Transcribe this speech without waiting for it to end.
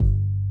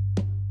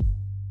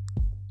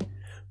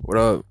What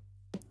up?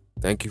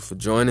 Thank you for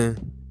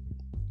joining.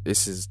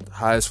 This is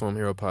Highest Form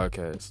Hero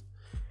Podcast.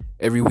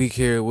 Every week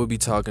here, we'll be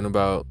talking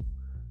about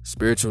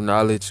spiritual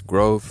knowledge,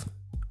 growth,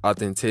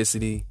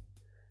 authenticity,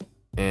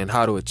 and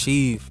how to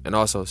achieve and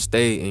also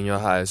stay in your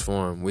highest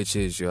form, which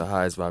is your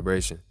highest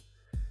vibration.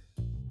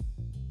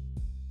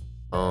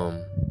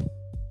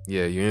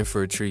 You're in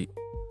for a treat.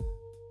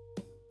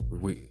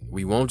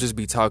 We won't just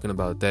be talking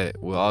about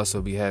that. We'll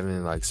also be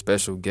having like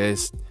special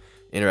guests,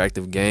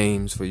 interactive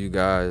games for you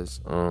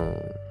guys,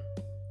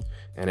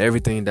 and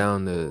everything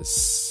down to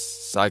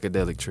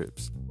psychedelic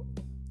trips.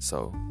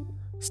 So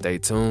stay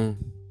tuned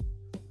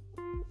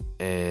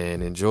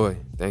and enjoy.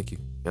 Thank you.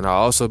 And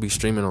I'll also be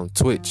streaming on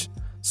Twitch,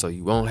 so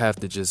you won't have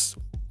to just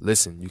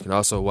listen. You can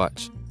also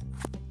watch.